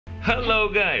Hello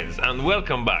guys and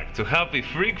welcome back to Happy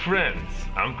Freak Friends.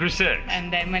 I'm Chris X.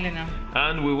 And I'm Elena.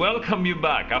 And we welcome you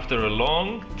back after a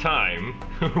long time.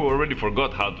 We already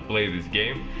forgot how to play this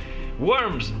game.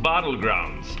 Worms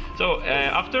Battlegrounds. So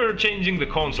after changing the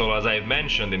console, as I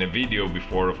mentioned in a video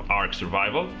before of Ark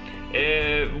Survival,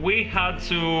 we had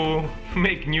to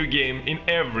make new game in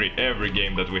every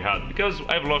game that we had because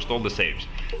I've lost all the saves.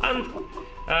 And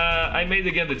I made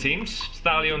again the teams.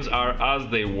 Stallions are as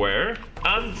they were,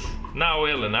 and now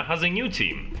Elena has a new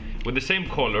team with the same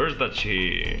colors that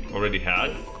she already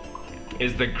had.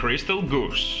 Is the Crystal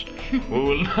Goose. we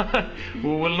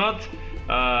will not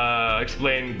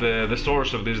explain the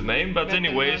source of this name, but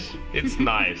anyways, it's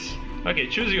nice. Okay,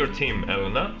 choose your team,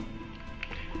 Elena.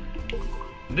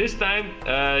 This time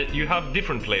you have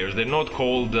different players. They're not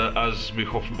called as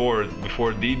before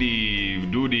Didi,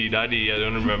 Doody, Daddy, I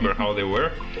don't remember how they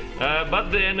were. But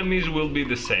the enemies will be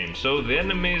the same. So the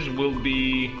enemies will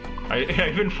be... I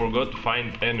even forgot to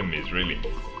find enemies, really.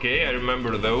 Okay, I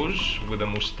remember those with a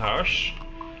mustache.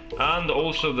 And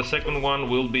also the second one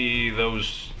will be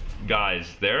those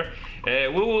guys there. We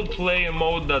will play a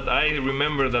mode that I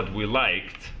remember that we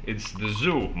liked. It's the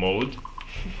zoo mode.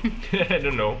 I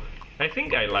don't know. I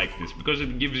think I like this because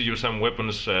it gives you some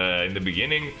weapons in the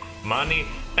beginning, money.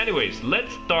 Anyways,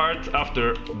 let's start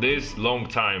after this long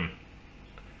time.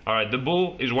 Alright, the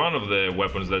bull is one of the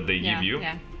weapons that they give you.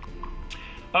 Yeah.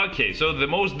 Okay, so the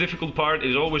most difficult part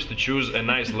is always to choose a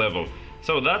nice level.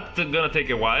 So that's gonna take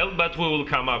a while, but we will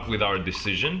come up with our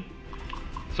decision.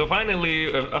 So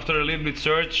finally, after a little bit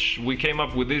search, we came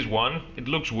up with this one. It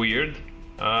looks weird.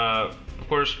 Of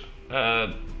course,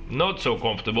 not so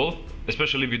comfortable,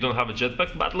 especially if you don't have a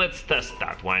jetpack, but let's test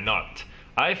that, why not?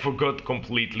 I forgot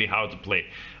completely how to play.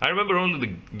 I remember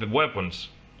only the weapons,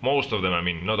 most of them, I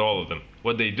mean, not all of them,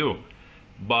 what they do.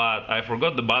 But I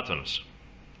forgot the buttons.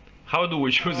 How do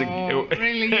we choose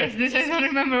really? Yes, this I don't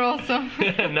remember also.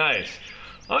 Nice.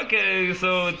 Okay,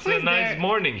 so it's a nice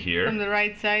morning here. On the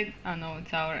right side? Oh no,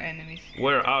 it's our enemies.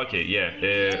 Where? Okay, yeah.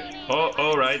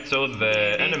 Alright, so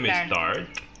the enemies start.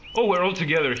 Oh, we're all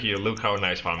together here. Look how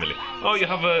nice family. Oh, you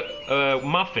have a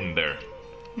Muffin there.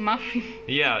 Muffin?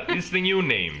 Yeah, it's the new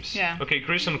names. Yeah. Okay,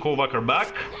 Chris and Kovac are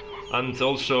back. And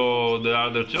also the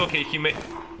other two. Okay, he made...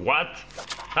 What?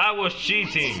 That was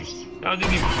cheating. How did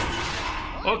he...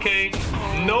 Okay,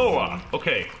 Noah.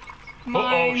 Okay.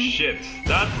 Oh shit.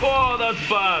 That's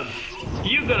bad.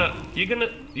 You're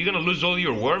gonna lose all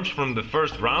your worms from the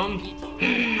first round?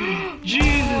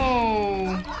 Jesus.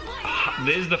 Oh.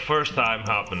 This is the first time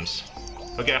happens.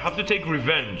 Okay, I have to take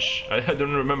revenge. I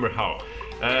don't remember how.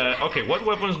 Okay, what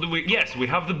weapons do we... Yes, we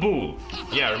have the bull.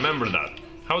 Yeah, I remember that.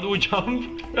 How do we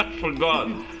jump? I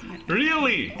forgot.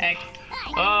 Really? X.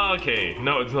 Okay,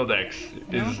 no, it's not X.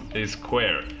 It's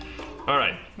square.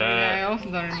 Alright. I also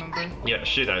don't remember. Yeah,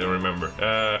 shit, I don't remember.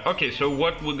 Okay, so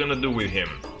what we're gonna do with him?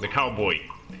 The cowboy.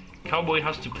 Cowboy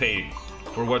has to pay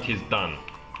for what he's done.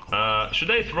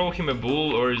 Should I throw him a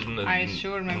bull or is... I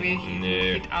sure, maybe he will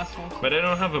hit assholes. But I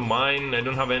don't have a mine, I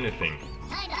don't have anything.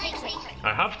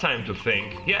 I have time to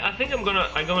think. Yeah, I think I'm gonna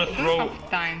throw... I have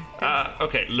time.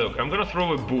 Okay, look, I'm gonna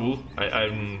throw a bull.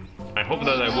 I hope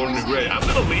that I won't regret. I'm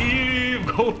gonna leave!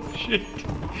 Oh, shit.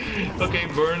 Okay,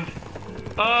 burned.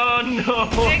 Oh, no!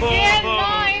 Again,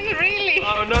 mine, really?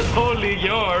 Oh, not only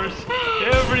yours.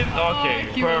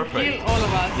 Okay, he perfect. Will kill all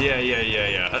of us. Yeah.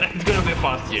 It's gonna be a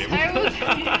fast game.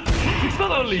 It's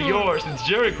not only yours, it's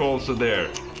Jericho also there.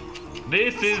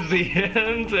 This is the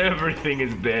end. Everything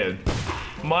is dead.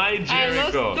 My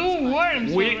Jericho. I lost 2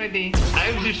 worms already.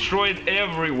 I've destroyed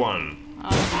everyone.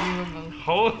 Unbelievable.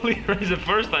 Holy, it's the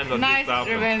first time that nice this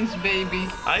happened. Revenge, baby.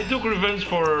 I took revenge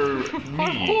for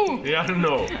me. Who? Yeah, I don't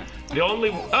know. The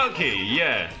only... Okay,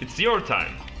 yeah, it's your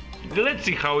time. Let's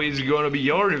see how it's gonna be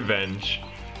your revenge.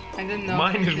 I don't know.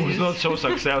 Mine was not so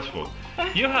successful.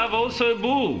 You have also a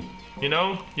bull. You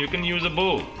know, you can use a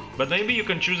bull. But maybe you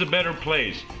can choose a better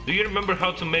place. Do you remember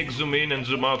how to make zoom in and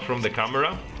zoom out from the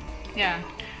camera? Yeah.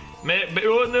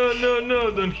 Oh,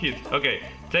 no, don't hit. Okay,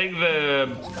 take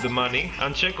the money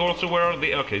and check also where are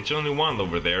the... Okay, it's only one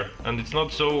over there. And it's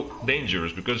not so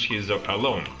dangerous because he's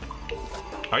alone.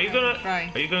 Are you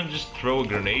gonna just throw a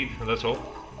grenade? That's all?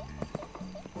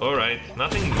 Alright,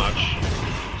 nothing much.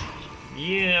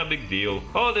 Yeah, big deal.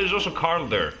 Oh, there's also Carl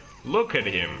there. Look at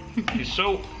him. He's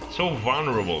so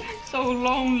vulnerable. So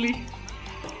lonely.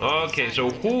 Okay, so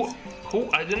who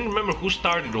I didn't remember who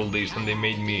started all this and they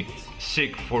made me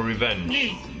sick for revenge.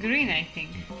 This green, I think.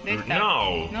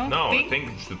 No, pink? I think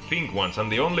it's the pink ones, and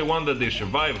the only one that they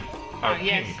survive are pink.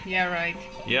 Yes, yeah, right.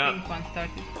 Yeah. The pink one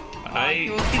started.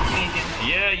 You will hit me again.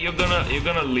 Yeah, you're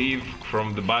gonna leave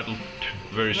from the battle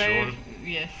very soon.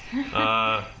 Yes.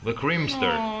 The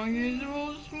creamster. Oh, you're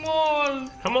so small.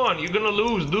 Come on, you're gonna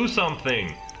lose. Do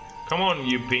something. Come on,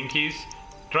 you pinkies.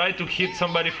 Try to hit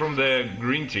somebody from the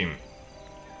green team.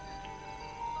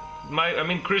 I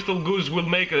mean, Crystal Goose will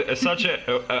make such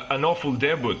an awful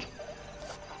debut.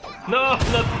 No,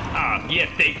 not. Ah, yeah,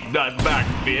 take that back,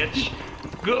 bitch.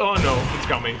 Oh no, it's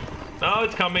coming. No,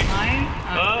 it's coming.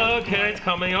 Mine? Okay, it's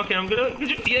coming. Okay, I'm gonna.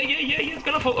 Yeah, it's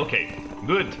gonna fall. Okay,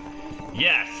 good.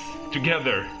 Yes,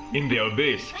 together in the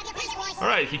abyss.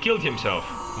 Alright, he killed himself,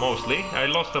 mostly. I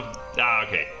lost a. Ah,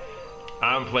 okay.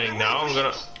 I'm playing now. I'm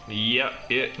gonna. Yeah,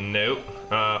 no.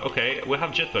 Okay, we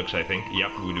have jetpacks, I think.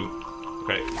 Yep, we do.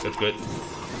 Okay, that's good.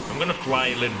 I'm gonna fly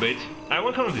a little bit.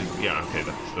 What kind of this? Yeah, okay,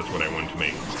 that's what I want to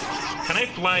make. Can I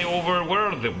fly over? Where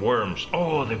are the worms?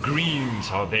 Oh, the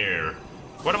greens are there.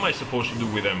 What am I supposed to do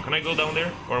with them? Can I go down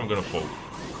there? Or I'm gonna fall?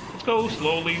 Let's go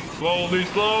slowly, slowly,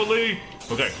 slowly.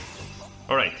 Okay.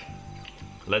 Alright.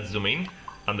 Let's zoom in.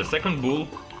 And the second bull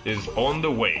is on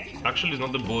the way. Actually, it's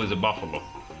not the bull, it's a buffalo.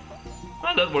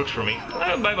 Well, that works for me.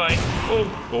 Bye-bye.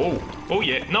 Oh,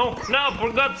 yeah. No,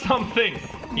 forgot something.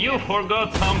 You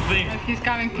forgot something. He's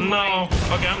coming to No.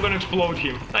 Okay, I'm gonna explode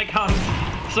him. I can't.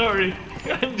 Sorry.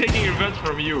 I'm taking revenge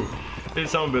from you.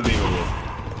 It's unbelievable.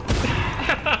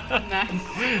 Nice.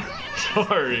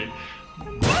 Sorry.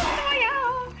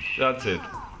 That's it.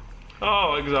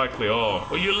 Oh, exactly.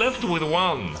 Oh, you left with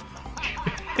one.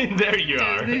 There you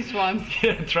are. This one.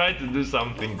 Yeah, try to do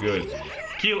something good.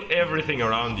 Kill everything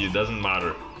around you, doesn't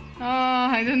matter.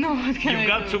 I don't know what can You've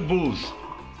got do. 2 bulls.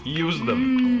 Use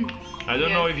them. I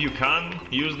don't know yes. if you can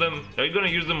use them. Are you gonna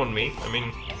use them on me? I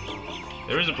mean,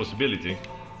 there is a possibility.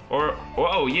 Or,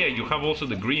 oh yeah, you have also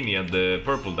the greenie and the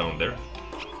purple down there.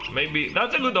 Maybe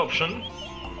that's a good option.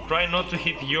 Try not to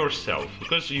hit yourself,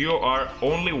 because you are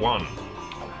only one.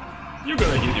 You're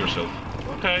gonna hit yourself.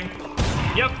 Okay.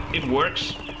 Yep, it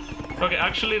works. Okay,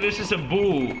 actually this is a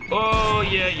bull. Oh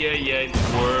yeah, it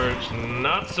works.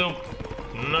 Not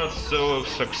so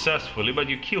successfully, but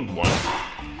you killed one.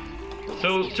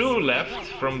 So 2 left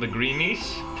from the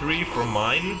greenies, 3 from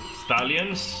mine,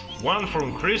 stallions, 1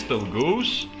 from Crystal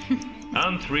Goose,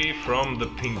 and 3 from the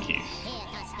pinkies.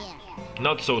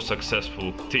 Not so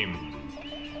successful team.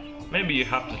 Maybe you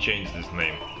have to change this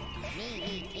name.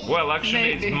 Well,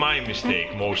 actually it's my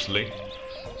mistake mostly.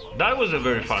 That was a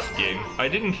very fast game. I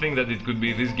didn't think that it could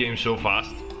be this game so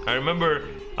fast. I remember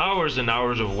hours and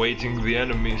hours of waiting the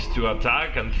enemies to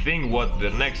attack and think what the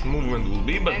next movement will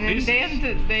be, but and this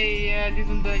they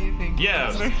didn't do anything.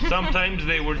 Yeah, sometimes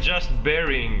they were just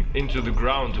burying into the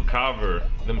ground to cover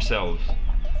themselves.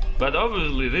 But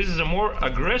obviously this is a more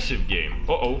aggressive game.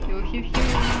 Uh-oh. You'll hit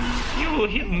him. You will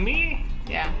hit me?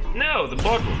 Yeah. No, the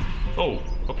bottle. Oh,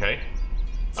 okay.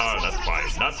 Oh, that's fine,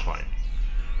 that's fine.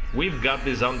 We've got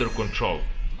this under control.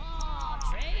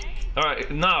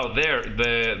 Alright, now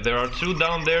there are 2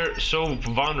 down there, so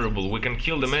vulnerable. We can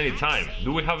kill them anytime.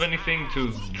 Do we have anything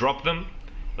to drop them?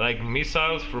 Like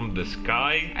missiles from the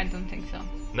sky? I don't think so.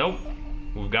 Nope.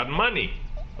 We've got money.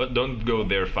 But don't go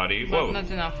there, Fatty. Well, Whoa.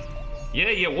 not enough.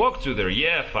 Yeah, walk to there.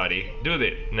 Yeah, Fatty. Do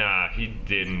that. Nah, he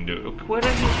didn't do it. What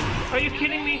are you? Are you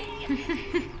kidding me?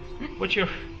 What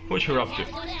you're up to?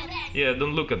 Yeah,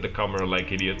 don't look at the camera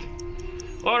like idiot.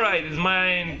 Alright, it's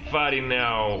mine, Fatty,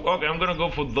 now. Okay, I'm gonna go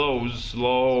for those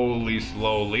slowly.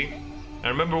 I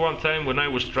remember one time when I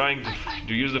was trying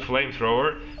to use the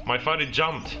flamethrower, my Fatty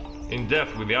jumped in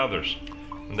death with the others.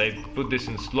 And they put this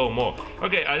in slow-mo.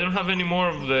 Okay, I don't have any more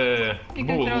of the You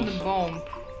bulls. can throw the bomb.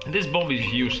 This bomb is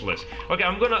useless. Okay,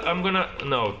 I'm gonna...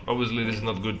 No, obviously this is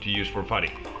not good to use for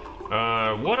Fatty.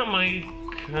 What am I...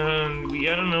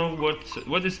 I don't know,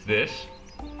 what is this?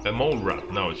 A mole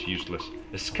rat. No, it's useless.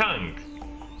 A skunk.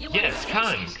 Yes,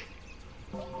 skunk.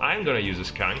 I'm gonna use a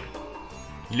skunk.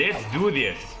 Let's do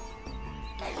this.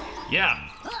 Yeah.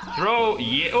 Throw.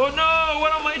 Yeah. Oh no!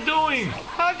 What am I doing?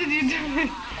 How did you do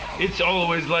it? It's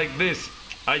always like this.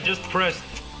 I just pressed.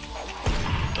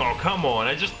 Oh come on!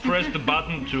 I just pressed the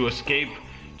button to escape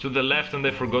to the left, and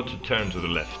I forgot to turn to the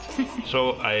left.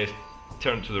 So I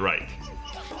turned to the right.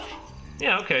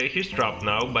 Yeah. Okay. He's trapped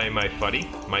now by my Fuddy.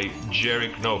 My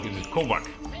Jerick. No, he's a Kovac.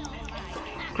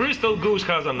 Crystal Goose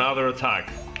has another attack.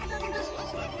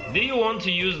 Do you want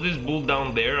to use this bull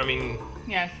down there? I mean,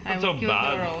 yes, I not will so kill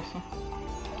bad. her also.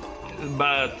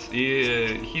 But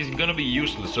he's gonna be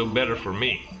useless, so better for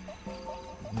me.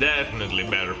 Definitely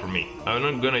better for me. I'm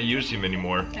not gonna use him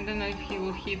anymore. I don't know if he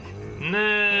will hit.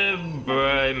 Nah,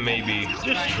 but maybe.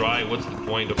 Just try. What's the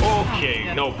point of? Okay,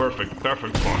 yeah. No, perfect spot.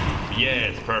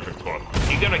 Yes, perfect spot.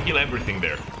 He's gonna kill everything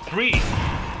there. 3,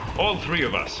 all 3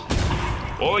 of us.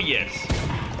 Oh yes.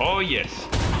 Oh yes.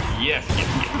 Yes,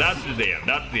 that's the end,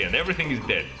 that's the end. Everything is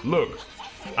dead. Look,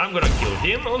 I'm gonna kill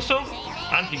him also,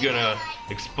 and he's gonna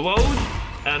explode,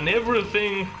 and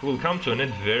everything will come to an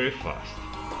end very fast.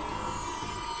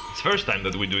 It's first time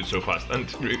that we do it so fast,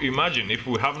 and imagine if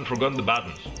we haven't forgotten the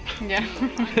buttons. Yeah.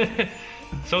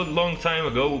 So long time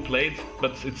ago we played,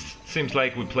 but it seems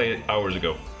like we played hours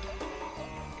ago.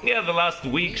 Yeah, the last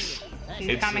weeks.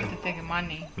 He's coming to take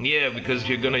money. Yeah, because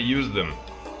you're gonna use them.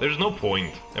 There's no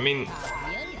point. I mean,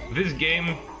 this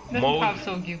game Doesn't mode. have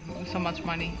so much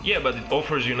money. Yeah, but it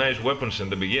offers you nice weapons in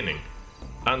the beginning,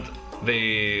 and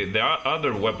the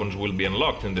other weapons will be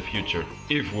unlocked in the future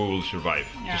if we will survive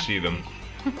Yeah. to see them.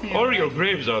 Yeah, Or right. your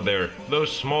graves are there.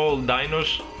 Those small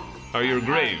dinos are your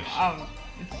graves. Oh,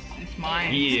 it's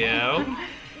mine. Yeah.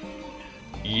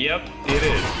 Yep, it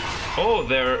is. Oh,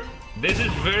 they're. This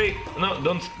is very. No,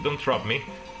 don't trap me.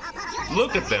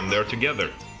 Look at them. They're together.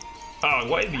 Ah,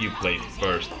 why do you play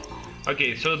first?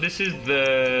 Okay, so this is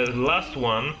the last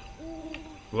one.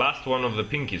 Last one of the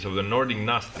pinkies of the Nordic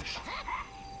Nasties.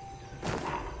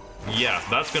 Yeah,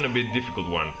 that's gonna be a difficult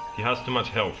one. He has too much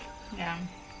health. Yeah.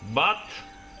 But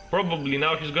probably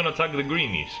now he's gonna attack the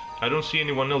greenies. I don't see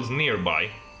anyone else nearby.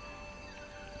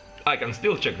 I can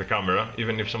still check the camera,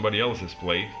 even if somebody else has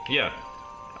played. Yeah,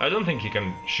 I don't think he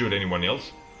can shoot anyone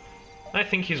else. I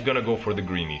think he's gonna go for the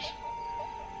greenies.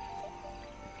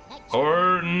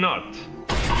 Or not.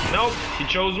 Nope, he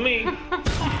chose me.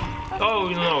 Oh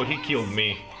no, he killed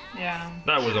me. Yeah.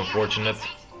 That was unfortunate.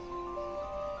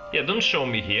 Yeah, don't show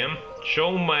me him.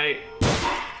 Show my...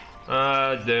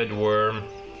 dead worm.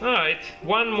 Alright,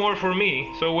 one more for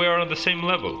me, so we are on the same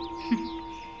level.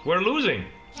 We're losing.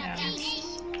 Yeah.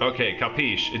 Okay,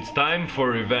 capiche. It's time for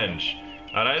revenge.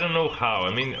 And I don't know how.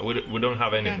 I mean, we don't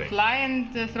have You can anything. fly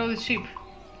and throw the sheep.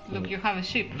 Look, you have a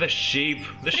sheep. The sheep.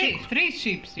 The sheep. Three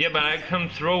sheep. Yeah, but I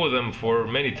can't throw them for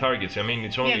many targets. I mean,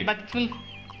 it's only... Yeah, but it will.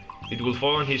 It will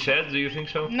fall on his head, do you think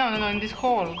so? No, in this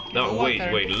hole. No, the wait,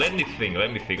 water. let me think.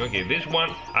 Okay, this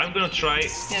one, I'm gonna try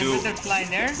Yeah, to... better fly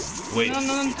there. Wait. No,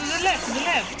 to the left, to the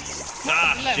left.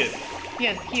 Ah, To the left. shit.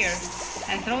 Yes, here.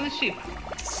 And throw the sheep.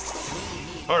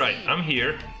 Alright, I'm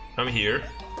here.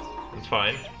 It's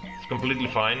fine. It's completely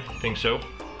fine. Think so.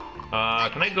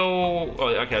 Can I go... Oh,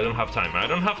 okay, I don't have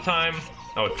time.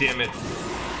 Oh, damn it.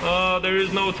 Oh, there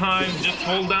is no time. Just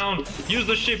hold down. Use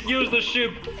the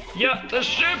ship. Yeah, the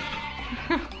ship.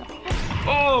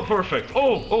 Oh, perfect.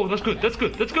 Oh, that's good.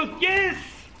 Yes.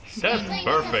 That's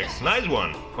perfect. Nice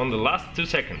one. On the last 2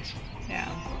 seconds. Yeah.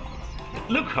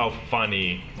 Look how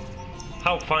funny.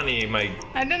 My...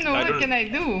 I don't know what can I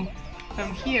do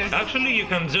from here. Actually, you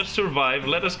can just survive,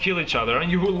 let us kill each other,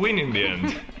 and you will win in the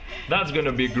end. That's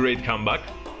gonna be a great comeback.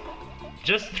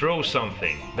 Just throw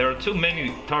something. There are too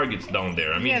many targets down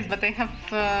there. I mean, Yes, but I have.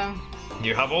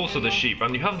 you have also the sheep,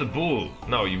 and you have the bull.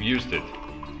 No, you've used it.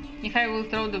 If I will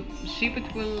throw the sheep,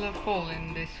 it will fall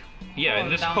in this. Yeah, in hole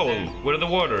this down hole there. where the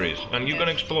water is, and you're Yes.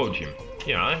 gonna explode him.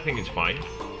 Yeah, I think it's fine.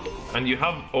 And you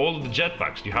have all the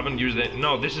jetpacks. You haven't used it.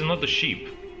 No, this is not the sheep.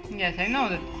 Yes, I know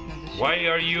that it's not the sheep. Why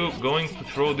are you going to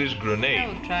throw this I grenade?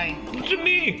 will try. To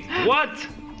me? What?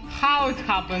 How it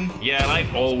happened? Yeah,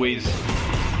 like always.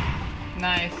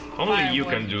 Nice. Only you Firework.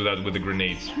 can do that with the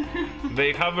grenades.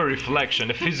 They have a reflection,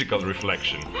 a physical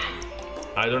reflection.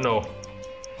 I don't know.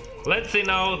 Let's see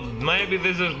now. Maybe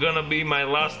this is gonna be my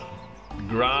last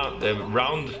round.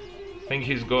 I think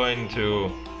he's going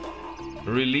to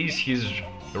release his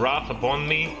wrath upon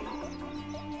me.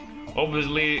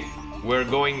 Obviously, we're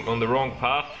going on the wrong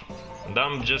path, and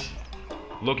I'm just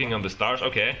looking at the stars.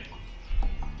 Okay.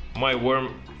 My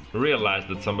worm realized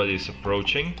that somebody is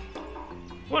approaching.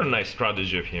 What a nice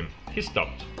strategy of him. He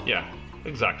stopped. Yeah,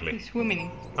 exactly. He's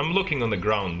swimming. I'm looking on the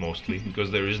ground mostly, because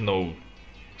there is no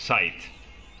sight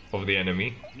of the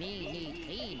enemy.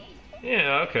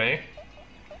 Yeah, okay.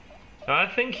 I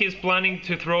think he's planning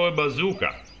to throw a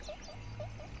bazooka.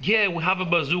 Yeah, we have a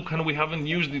bazooka and we haven't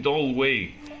used it all the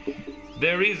way.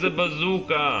 There is a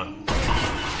bazooka.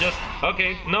 Just,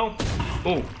 okay, no.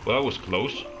 Oh, well, that was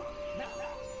close.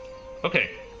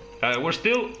 Okay, we're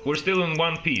still in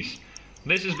one piece.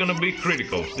 This is gonna be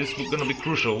critical. This is gonna be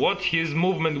crucial. What his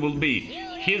movement will be.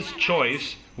 His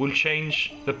choice will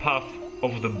change the path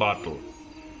of the battle.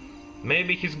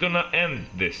 Maybe he's gonna end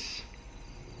this.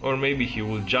 Or maybe he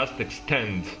will just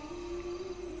extend.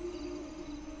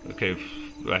 Okay,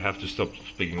 I have to stop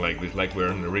speaking like this, like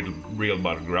we're in a real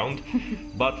battleground.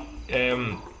 But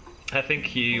I think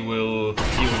he will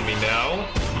kill me now.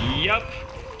 Yup,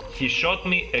 he shot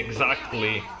me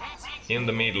exactly in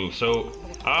the middle. So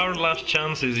our last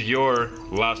chance is your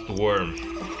last worm.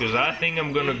 Because I think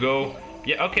I'm gonna go...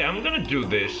 Yeah, okay, I'm gonna do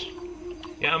this.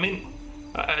 Yeah, I mean,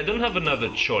 I don't have another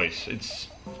choice. It's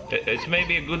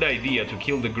maybe a good idea to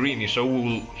kill the greenie so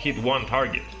we'll hit one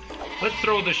target. Let's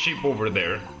throw the ship over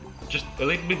there. Just a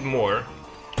little bit more.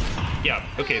 Yeah,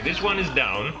 okay, this one is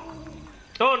down.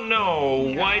 Oh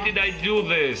no, why did I do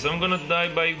this? I'm gonna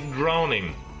die by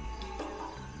drowning.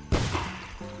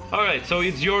 Alright, so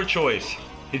it's your choice.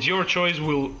 It's your choice.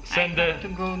 We'll send I have to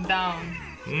go down.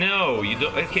 No, you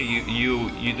don't. Okay, you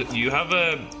have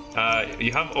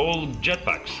you have all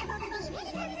jetpacks.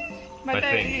 But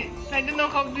I don't know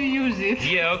how to use it.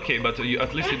 Yeah, okay, but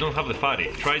at least you don't have the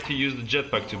fatty. Try to use the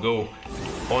jetpack to go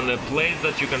on a place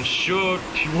that you can shoot.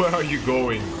 Where are you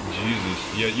going?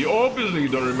 Jesus. Yeah, you obviously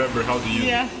don't remember how to use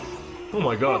it. Oh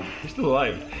my god, you're still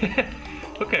alive.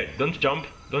 Okay, don't jump.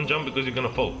 Don't jump because you're gonna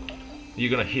fall.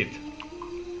 You're gonna hit.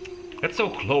 That's so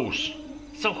close.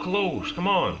 So close. Come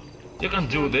on. You can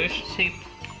do this. Shape.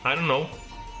 I don't know.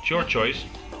 It's your choice.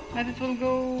 But it will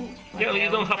go... Yeah, you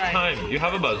don't have time. You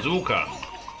have a bazooka.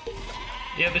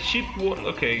 Yeah, the ship won't...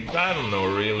 Okay, I don't know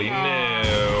really.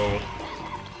 No.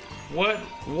 What?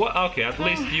 What? Okay, at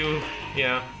least you...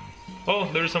 Yeah. Oh,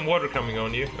 there's some water coming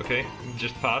on you. Okay,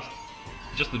 just passed.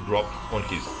 Just a drop on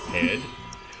his head.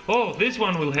 Oh, this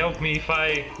one will help me if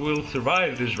I will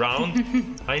survive this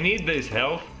round. I need this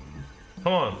health.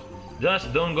 Come on.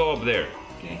 Just don't go up there.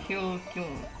 Okay, he'll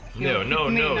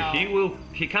no.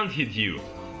 He can't hit you.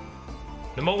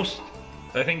 The most,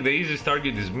 I think the easiest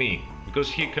target is me, because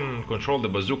he can control the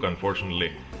bazooka,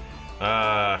 unfortunately.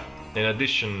 In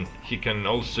addition, he can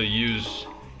also use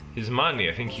his money.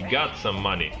 I think he got some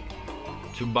money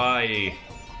to buy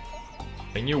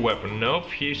a new weapon. Nope,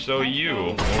 he saw you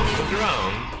on the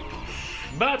ground.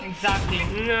 But exactly.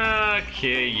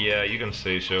 Okay, yeah, you can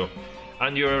say so.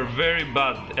 And you're very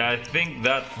bad. I think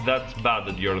that's bad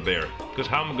that you're there. Because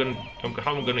how am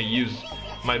I gonna use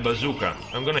my bazooka?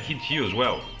 I'm gonna hit you as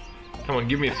well. Come on,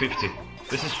 give me a 50.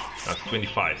 That's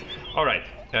 25. All right.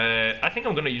 I think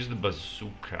I'm gonna use the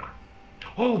bazooka.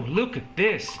 Oh, look at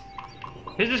this.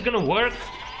 Is this gonna work?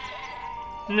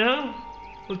 No?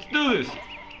 Let's do this.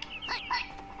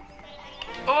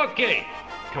 Okay.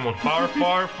 Come on, far,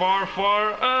 far, far,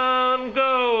 far, and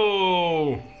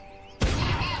go!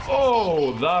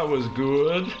 Oh, that was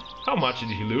good. How much did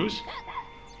he lose?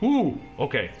 Ooh,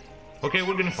 okay. Okay,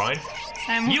 we're gonna find.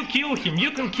 You kill him,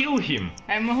 you can kill him.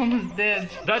 I'm almost dead.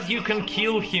 That you can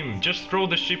kill him. Just throw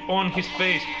the ship on his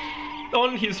face.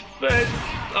 On his face.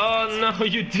 Oh no,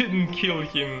 you didn't kill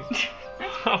him.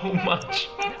 How much?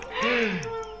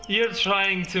 You're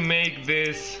trying to make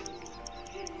this...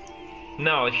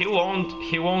 No, he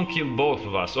won't kill both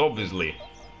of us, obviously.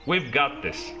 We've got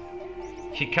this.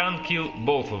 He can't kill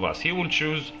both of us. He will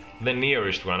choose the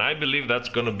nearest one. I believe that's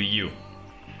gonna be you.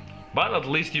 But at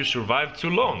least you survived too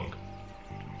long.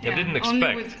 Yeah, I didn't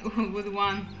expect. Only with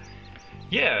one.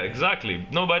 Yeah, exactly.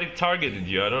 Nobody targeted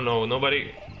you. I don't know.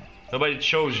 Nobody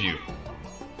chose you.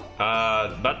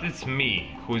 But it's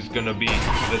me who's gonna be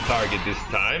the target this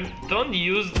time. Don't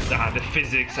use the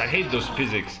physics. I hate those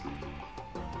physics.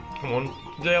 Come on,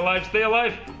 stay alive, stay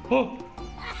alive! Oh!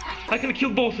 I can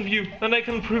kill both of you, and I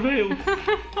can prevail!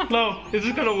 No, is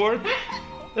this gonna work?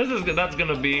 That's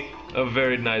gonna be a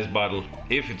very nice battle,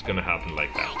 if it's gonna happen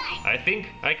like that. I think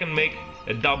I can make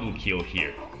a double kill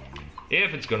here.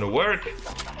 If it's gonna work,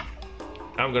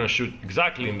 I'm gonna shoot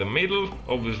exactly in the middle,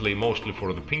 obviously mostly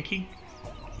for the pinky.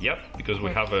 Yep, because we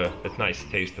have a nice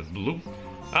taste of blue.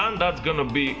 And that's gonna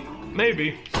be,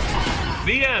 maybe,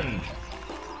 the end!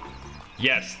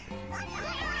 Yes.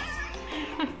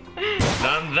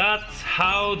 And that's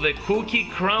how the cookie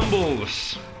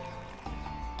crumbles.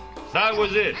 That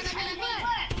was it.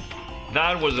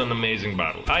 That was an amazing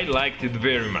battle. I liked it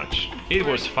very much. It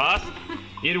was fast,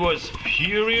 it was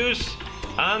furious,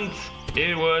 and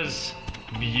it was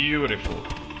beautiful.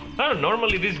 I don't know,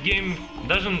 normally this game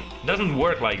doesn't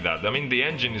work like that. I mean, the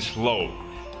engine is slow,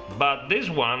 but this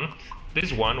one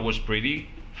was pretty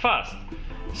fast.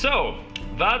 So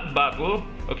that battle,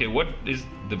 okay, what is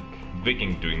the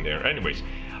Viking doing there? Anyways,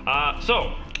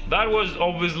 so that was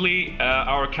obviously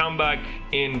our comeback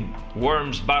in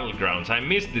Worms Battlegrounds. I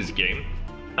missed this game,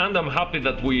 and I'm happy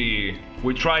that we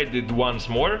tried it once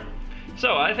more.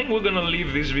 So I think we're gonna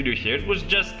leave this video here. It was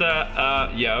just,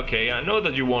 yeah, okay, I know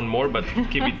that you want more, but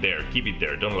keep it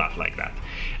there, don't laugh like that.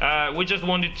 We just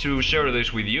wanted to share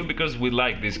this with you because we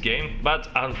like this game, but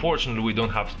unfortunately we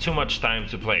don't have too much time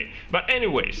to play. But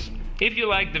anyways, if you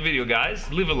liked the video, guys,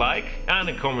 leave a like and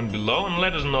a comment below, and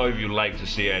let us know if you'd like to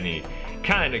see any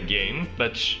kind of game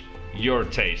that's your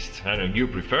taste and you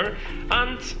prefer.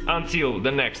 And until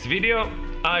the next video,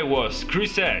 I was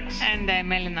Chris X. And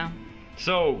I'm Elena.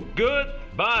 So,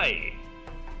 goodbye!